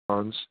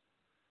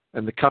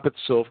and the cup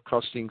itself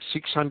costing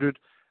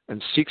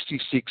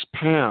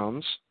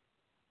 £666,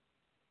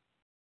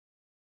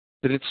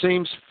 then it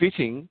seems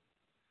fitting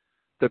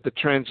that the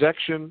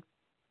transaction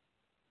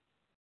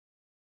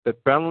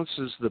that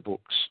balances the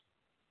books,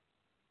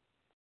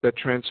 that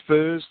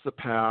transfers the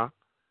power,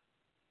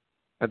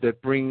 and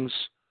that brings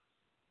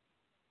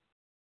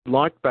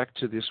light back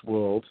to this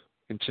world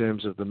in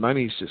terms of the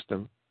money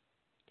system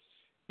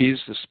is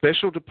the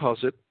special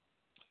deposit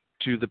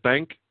to the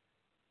Bank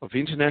of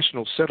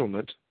International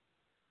Settlement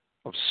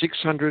of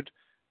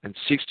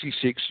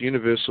 666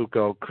 universal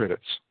gold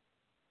credits.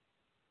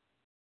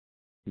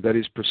 That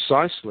is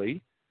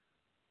precisely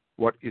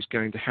what is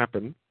going to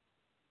happen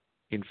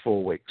in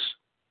 4 weeks.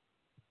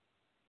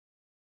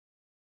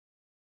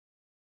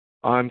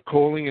 I'm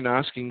calling and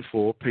asking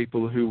for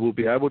people who will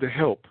be able to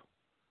help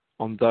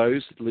on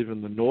those that live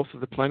in the north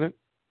of the planet,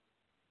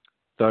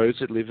 those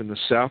that live in the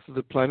south of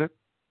the planet,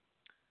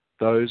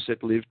 those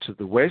that live to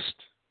the west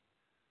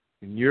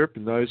in Europe,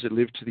 and those that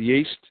live to the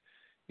east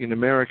in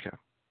America,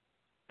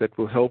 that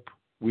will help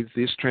with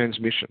this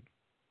transmission.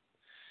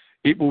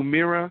 It will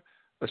mirror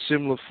a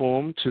similar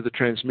form to the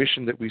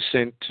transmission that we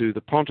sent to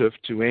the Pontiff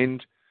to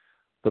end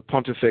the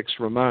Pontifex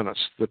Romanus,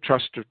 the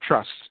Trust of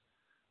Trusts,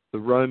 the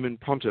Roman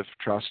Pontiff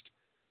Trust,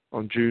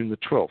 on June the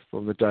 12th,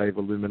 on the day of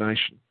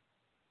illumination.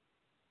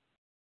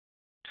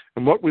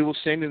 And what we will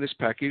send in this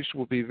package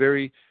will be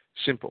very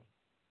simple.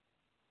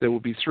 There will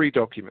be 3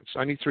 documents,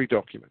 only 3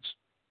 documents,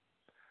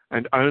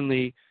 and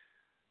only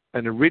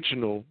an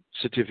original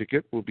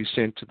certificate will be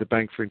sent to the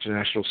Bank for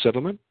International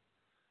Settlement.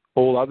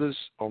 All others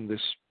on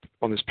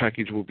this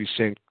package will be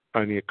sent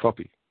only a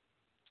copy.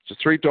 So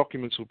 3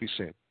 documents will be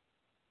sent.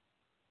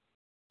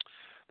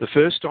 The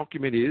first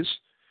document is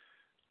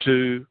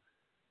to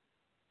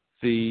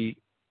the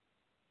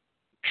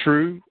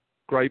true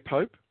Grey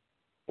Pope,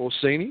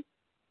 Orsini,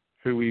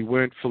 who we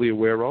weren't fully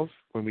aware of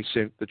when we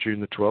sent the June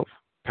the 12th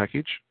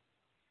package,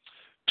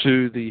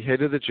 to the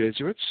head of the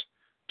Jesuits,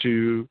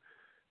 to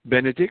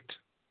Benedict,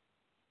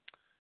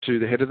 to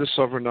the head of the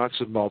Sovereign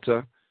Knights of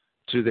Malta,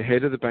 to the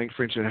head of the Bank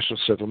for International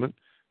Settlement,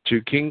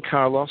 to King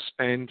Carlos,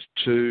 and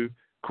to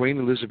Queen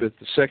Elizabeth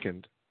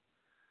II.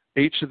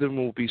 Each of them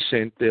will be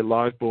sent their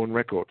live-born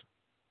record.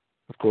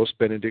 Of course,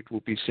 Benedict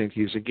will be sent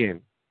his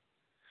again.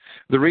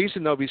 The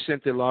reason they'll be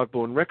sent their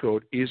live-born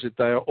record is that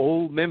they are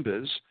all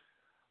members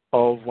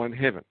of One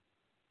Heaven,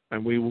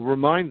 and we will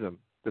remind them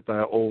that they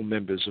are all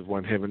members of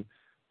One Heaven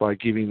by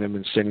giving them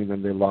and sending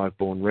them their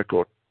live-born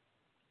record.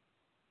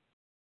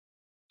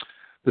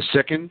 The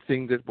second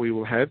thing that we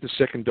will have, the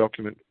second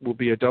document, will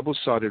be a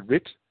double-sided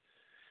writ,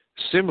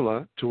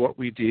 similar to what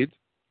we did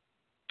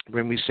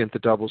when we sent the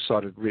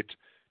double-sided writ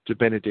to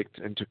Benedict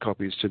and to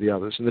copies to the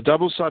others. And the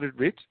double-sided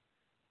writ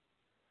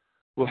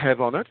will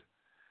have on it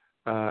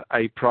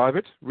a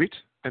private writ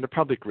and a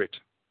public writ.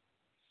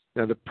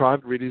 Now, the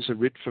private writ is a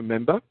writ for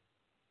member,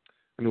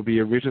 and it will be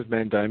a writ of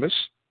mandamus,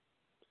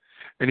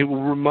 and it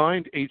will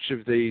remind each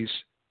of these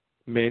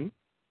men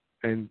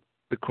and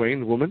the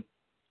Queen, the woman,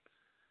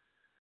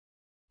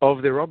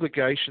 of their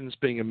obligations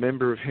being a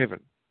member of heaven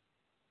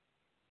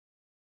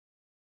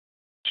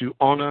to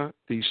honour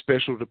the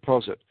special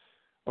deposit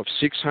of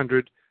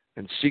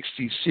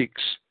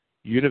 666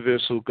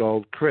 universal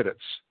gold credits,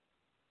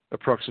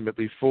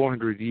 approximately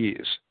 400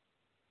 years,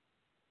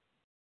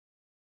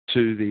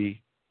 to the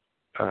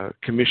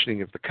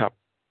commissioning of the cup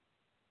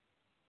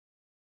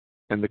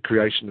and the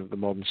creation of the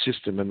modern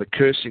system and the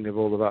cursing of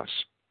all of us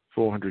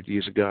 400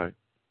 years ago,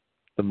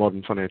 the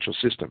modern financial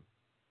system.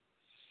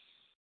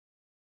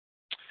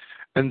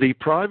 And the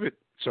private,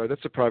 sorry,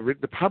 that's a private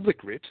writ. The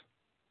public writ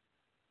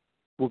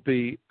will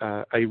be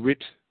a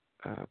writ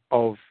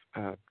of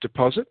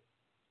deposit,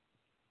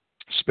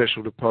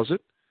 special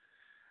deposit,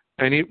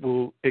 and it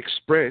will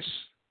express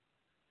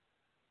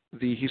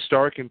the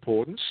historic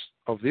importance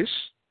of this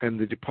and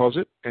the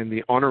deposit and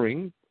the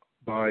honouring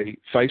by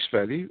face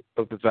value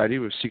of the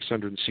value of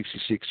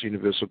 666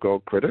 universal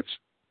gold credits.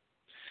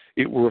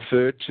 It will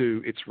refer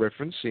to its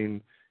reference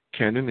in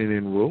canon and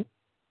in rule,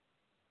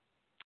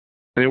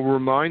 and it will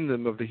remind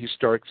them of the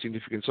historic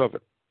significance of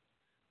it.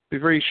 It'll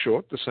be very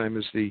short, the same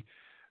as the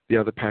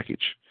other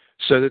package,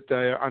 so that they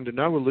are under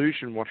no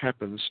illusion what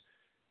happens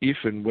if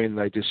and when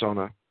they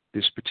dishonour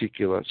this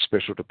particular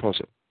special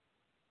deposit.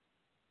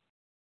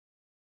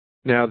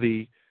 Now,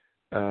 the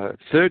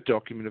third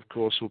document, of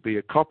course, will be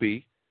a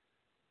copy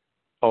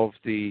of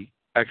the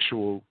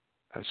actual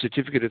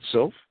certificate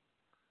itself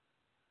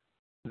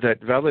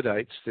that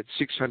validates that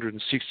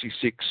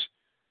 666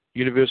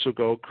 universal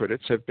gold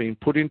credits have been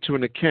put into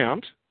an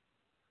account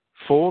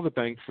for the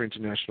Bank for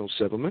International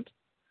Settlement,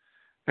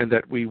 and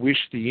that we wish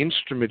the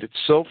instrument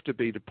itself to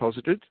be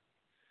deposited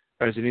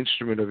as an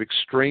instrument of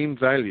extreme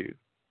value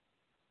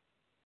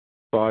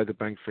by the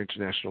Bank for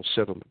International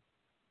Settlement.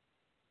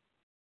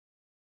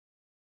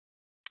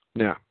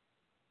 Now,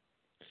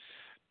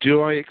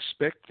 do I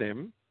expect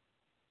them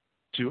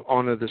to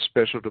honour the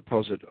special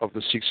deposit of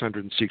the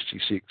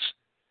 666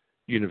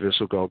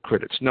 universal gold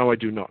credits? No, I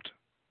do not.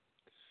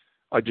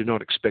 I do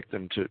not expect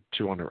them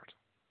to honour it.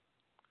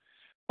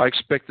 I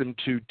expect them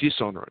to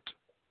dishonour it.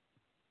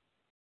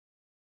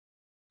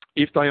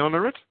 If they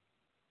honour it,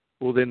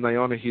 well, then they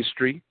honour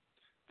history,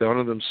 they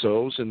honour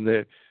themselves, and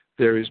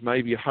there is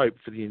maybe a hope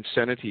for the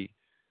insanity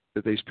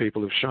that these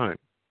people have shown.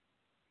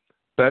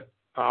 But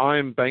I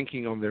am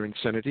banking on their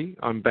insanity,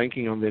 I'm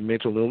banking on their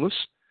mental illness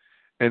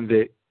and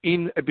their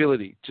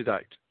inability to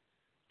date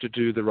to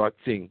do the right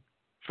thing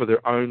for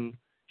their own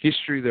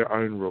history, their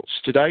own rules.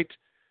 To date,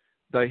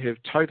 they have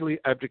totally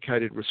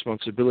abdicated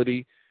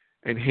responsibility,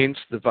 and hence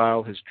the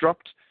veil has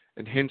dropped,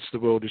 and hence the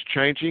world is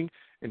changing,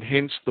 and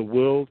hence the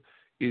world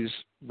is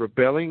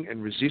rebelling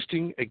and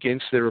resisting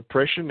against their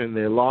oppression and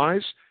their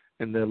lies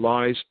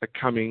are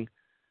coming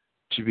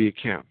to be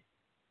account.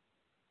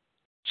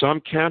 So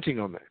I'm counting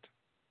on that.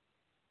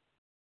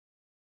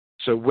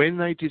 So when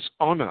they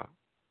dishonour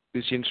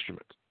this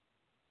instrument,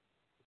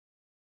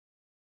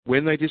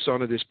 when they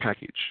dishonour this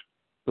package,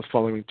 the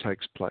following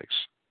takes place.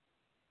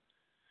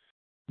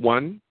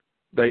 One,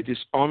 they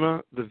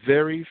dishonour the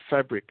very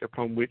fabric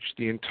upon which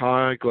the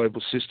entire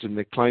global system,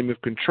 their claim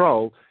of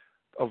control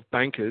of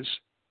bankers,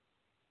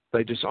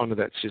 they dishonour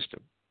that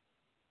system.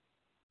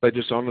 They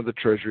dishonour the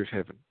treasury of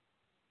heaven.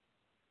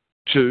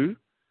 Two,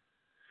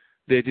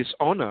 their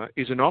dishonour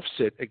is an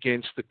offset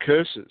against the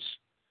curses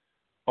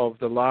of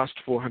the last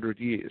 400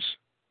 years,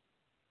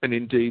 and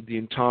indeed the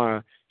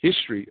entire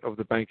history of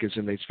the bankers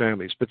and these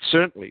families, but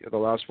certainly of the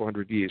last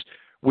 400 years.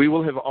 We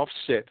will have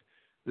offset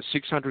the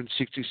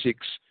 666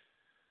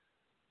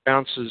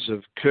 ounces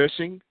of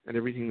cursing and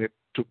everything that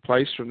took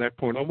place from that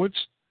point onwards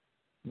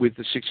with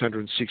the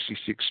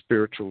 666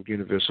 spiritual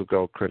universal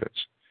gold credits.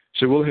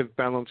 So we'll have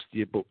balanced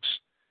their books.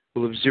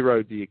 We'll have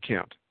zeroed the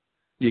account.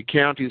 The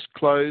account is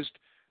closed.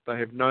 They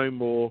have no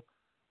more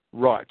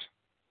right.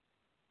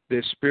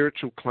 Their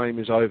spiritual claim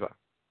is over.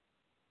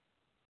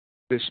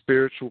 Their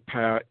spiritual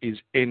power is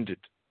ended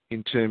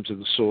in terms of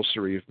the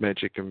sorcery of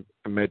magic and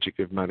magic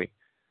of money.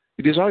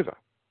 It is over.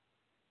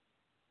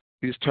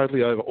 It is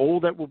totally over. All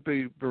that will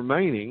be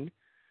remaining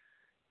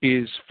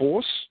is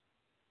force,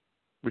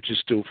 which is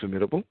still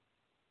formidable,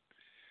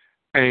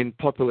 and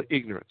popular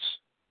ignorance,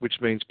 which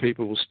means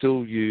people will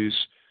still use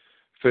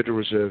Federal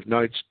Reserve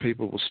notes,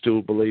 people will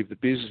still believe the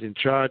business in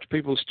charge,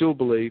 people will still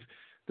believe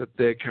that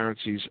their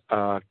currencies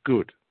are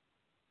good.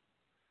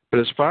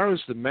 But as far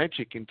as the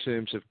magic in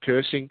terms of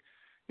cursing,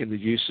 in the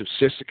use of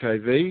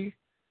SSKV,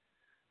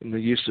 in the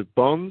use of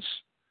bonds,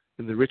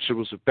 in the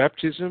rituals of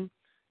baptism,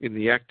 in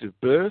the act of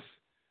birth,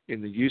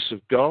 in the use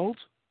of gold,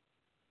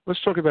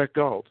 let's talk about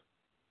gold.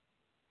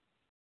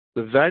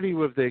 The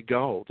value of their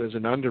gold as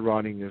an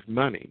underwriting of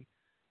money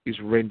is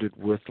rendered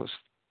worthless.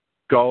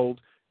 Gold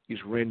is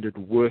rendered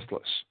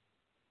worthless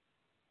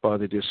by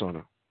the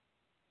dishonour.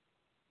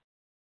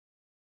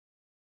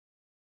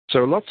 So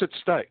lots at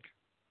stake.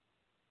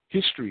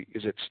 History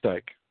is at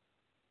stake.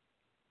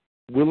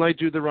 Will they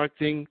do the right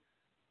thing?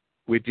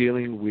 We're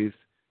dealing with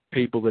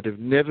people that have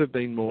never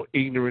been more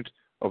ignorant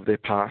of their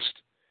past,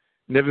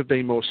 never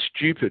been more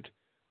stupid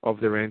of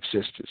their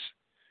ancestors.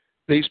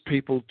 These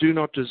people do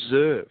not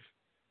deserve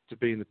to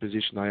be in the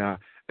position they are,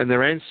 and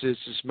their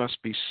ancestors must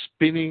be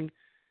spinning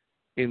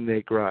in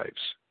their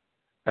graves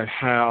at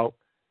how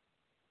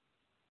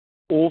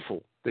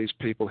awful these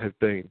people have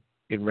been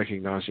in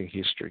recognising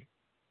history.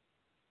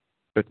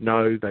 But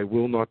no, they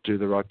will not do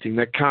the right thing.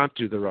 They can't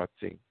do the right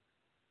thing.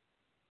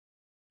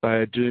 They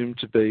are doomed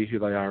to be who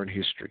they are in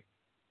history.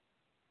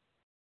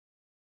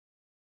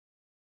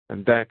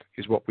 And that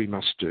is what we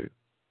must do.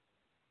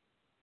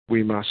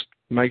 We must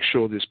make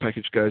sure this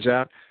package goes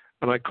out.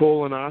 And I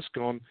call and ask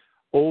on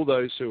all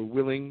those who are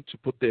willing to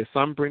put their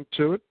thumbprint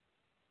to it,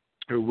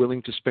 who are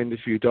willing to spend a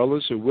few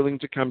dollars, who are willing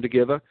to come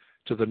together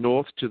to the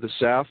north, to the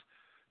south,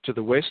 to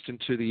the west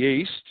and to the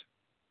east,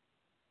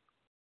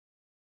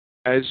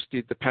 as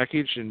did the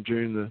package in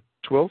June the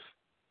 12th.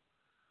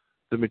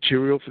 The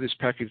material for this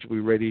package will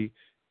be ready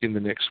in the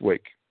next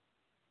week.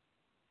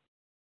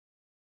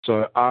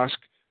 So I ask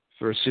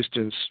for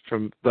assistance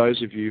from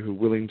those of you who are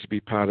willing to be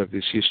part of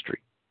this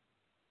history.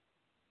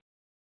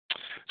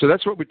 So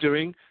that's what we're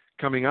doing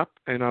coming up,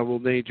 and I will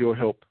need your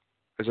help,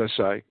 as I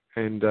say.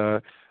 And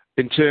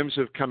in terms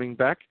of coming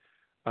back,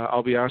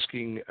 I'll be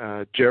asking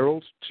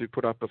Gerald to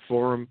put up a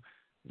forum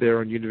there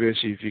on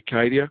University of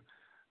UCADIA.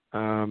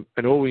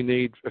 And all we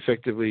need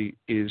effectively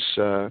is,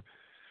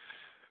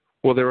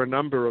 well, there are a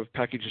number of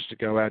packages to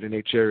go out in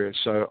each area.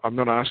 So I'm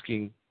not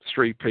asking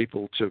 3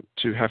 people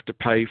to have to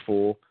pay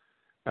for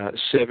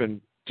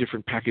 7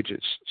 different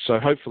packages. So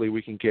hopefully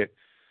we can get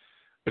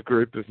a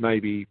group of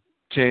maybe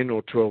 10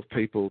 or 12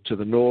 people to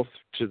the north,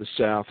 to the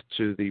south,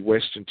 to the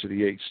west and to the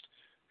east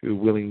who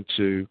are willing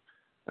to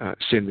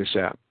send this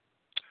out.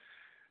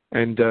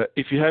 And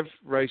if you have,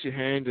 raise your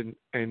hand,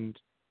 and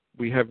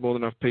we have more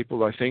than enough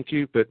people, I thank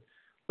you. But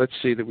let's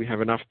see that we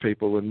have enough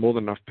people and more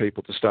than enough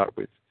people to start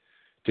with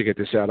to get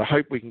this out. I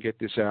hope we can get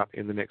this out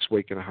in the next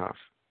week and a half.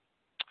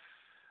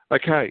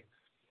 Okay,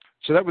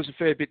 so that was a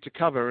fair bit to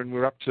cover, and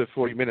we're up to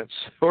 40 minutes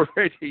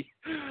already.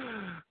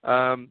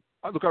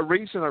 Look, the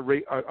reason I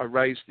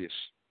raised this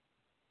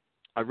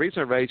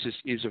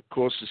is, of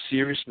course, the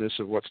seriousness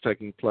of what's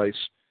taking place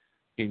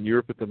in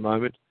Europe at the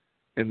moment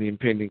and the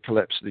impending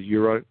collapse of the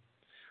euro.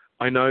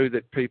 I know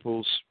that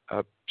people's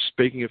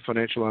speaking of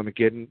financial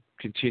Armageddon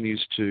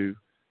continues to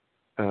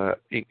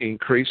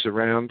increase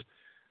around,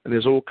 and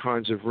there's all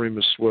kinds of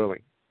rumours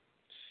swirling.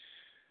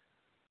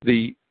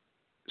 The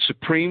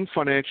supreme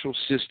financial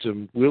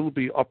system will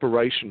be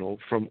operational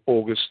from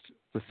August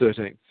the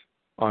 13th,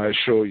 I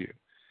assure you.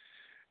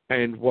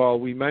 And while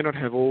we may not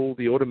have all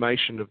the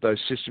automation of those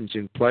systems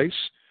in place,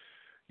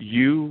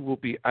 you will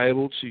be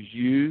able to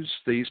use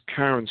these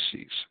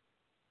currencies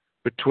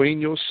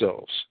between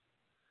yourselves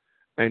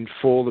and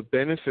for the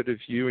benefit of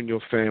you and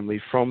your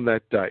family from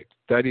that date.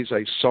 That is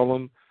a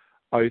solemn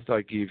oath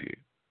I give you.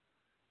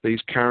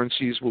 These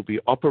currencies will be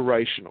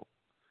operational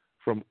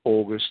from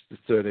August the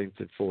 13th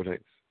and 14th.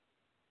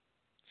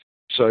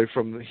 So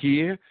from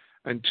here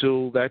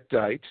until that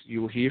date,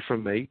 you'll hear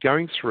from me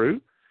going through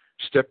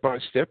step by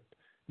step.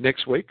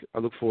 Next week, I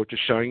look forward to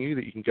showing you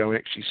that you can go and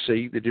actually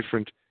see the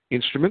different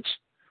instruments.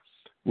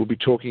 We'll be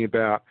talking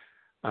about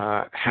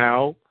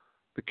how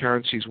the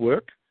currencies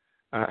work,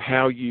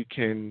 how you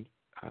can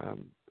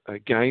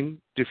gain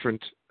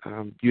different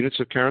units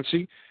of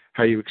currency,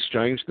 how you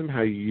exchange them,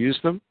 how you use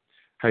them,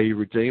 how you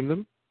redeem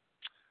them,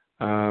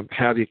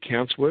 how the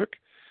accounts work.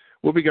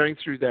 We'll be going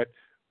through that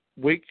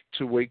week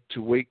to week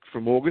to week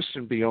from August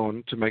and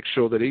beyond to make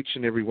sure that each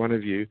and every one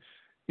of you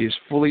is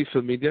fully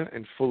familiar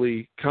and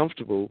fully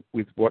comfortable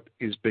with what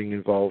is being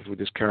involved with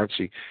this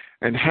currency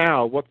and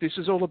what this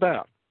is all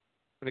about.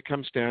 When it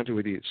comes down to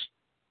it is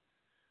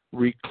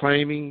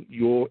reclaiming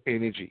your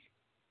energy,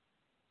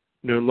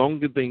 no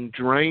longer being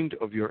drained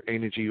of your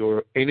energy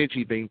or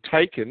energy being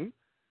taken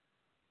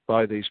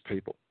by these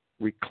people,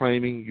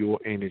 reclaiming your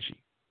energy.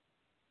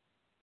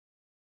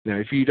 Now,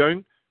 if you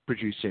don't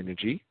produce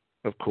energy,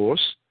 of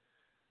course,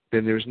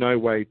 then there is no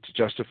way to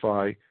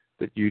justify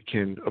that you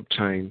can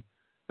obtain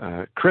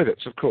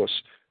credits. Of course,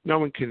 no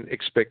one can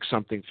expect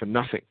something for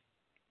nothing.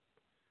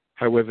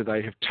 However,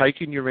 they have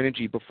taken your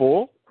energy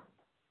before.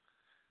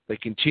 They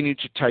continue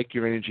to take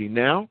your energy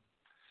now.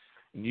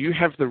 And you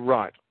have the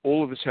right,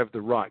 all of us have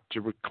the right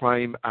to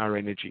reclaim our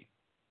energy.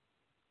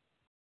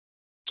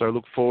 So I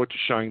look forward to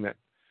showing that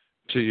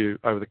to you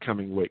over the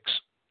coming weeks.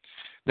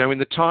 Now, in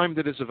the time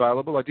that is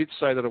available, I did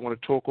say that I want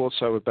to talk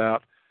also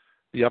about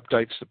the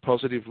updates to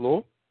positive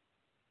law.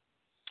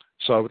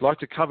 So I would like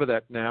to cover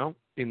that now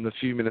in the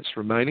few minutes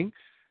remaining.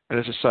 And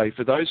as I say,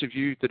 for those of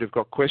you that have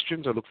got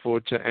questions, I look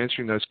forward to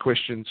answering those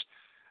questions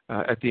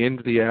at the end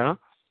of the hour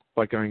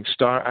by going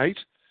 *8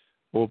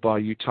 or by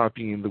you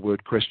typing in the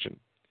word question.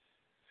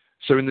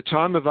 So in the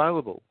time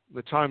available,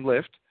 the time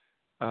left,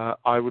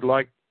 I would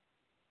like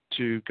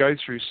to go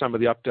through some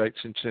of the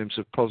updates in terms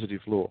of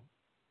positive law.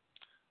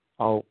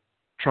 I'll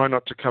try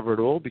not to cover it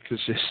all because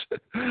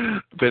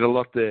there's been a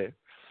lot there.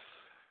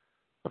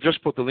 I've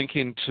just put the link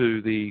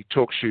into the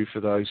talk show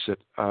for those that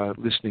are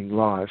listening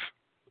live.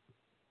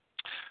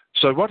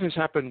 So what has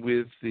happened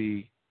with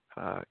the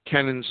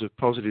canons of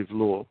positive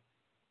law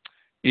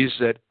is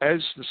that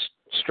as the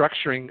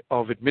structuring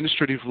of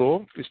administrative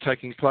law is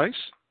taking place,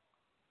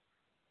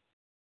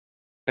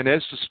 and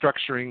as the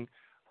structuring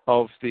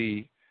of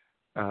the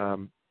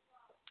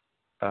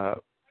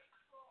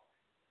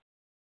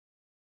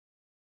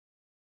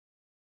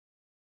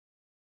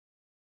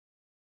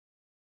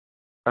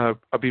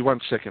I'll be 1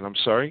 second, I'm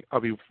sorry. I'll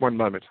be 1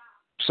 moment.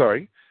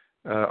 Sorry.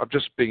 I'm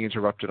just being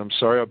interrupted. I'm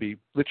sorry. I'll be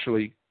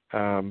literally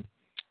 1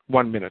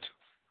 minute.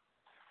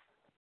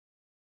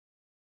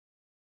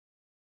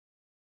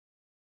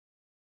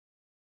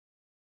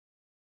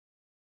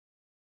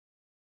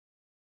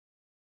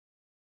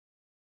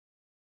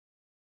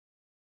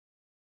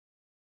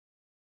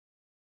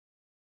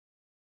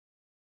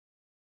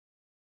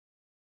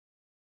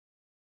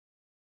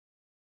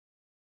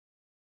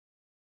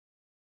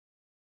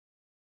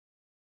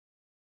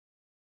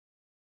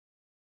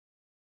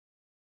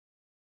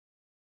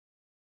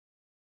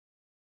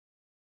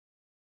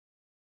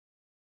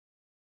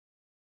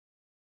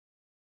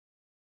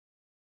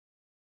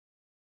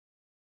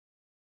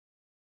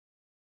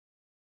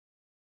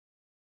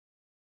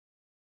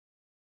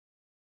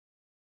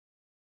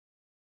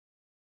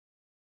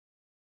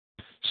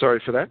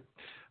 Sorry for that.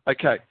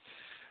 Okay.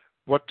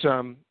 What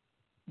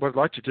I'd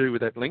like to do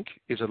with that link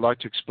is I'd like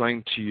to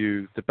explain to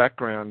you the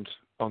background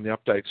on the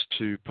updates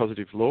to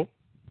positive law.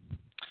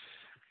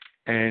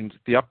 And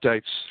the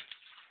updates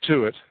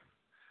to it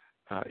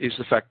is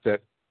the fact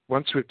that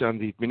once we've done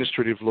the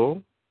administrative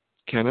law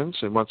canons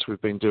and once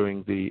we've been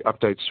doing the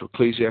updates to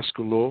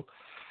ecclesiastical law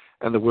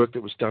and the work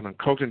that was done on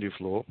cognitive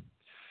law,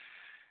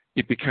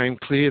 it became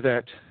clear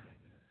that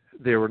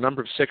there were a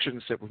number of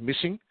sections that were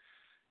missing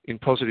in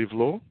positive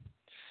law.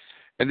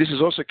 And this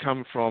has also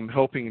come from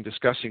helping and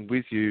discussing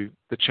with you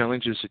the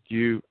challenges that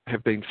you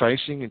have been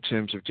facing in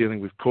terms of dealing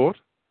with court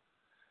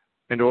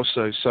and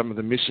also some of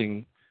the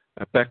missing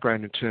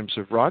background in terms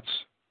of rights.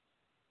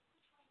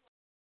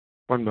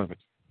 1 moment.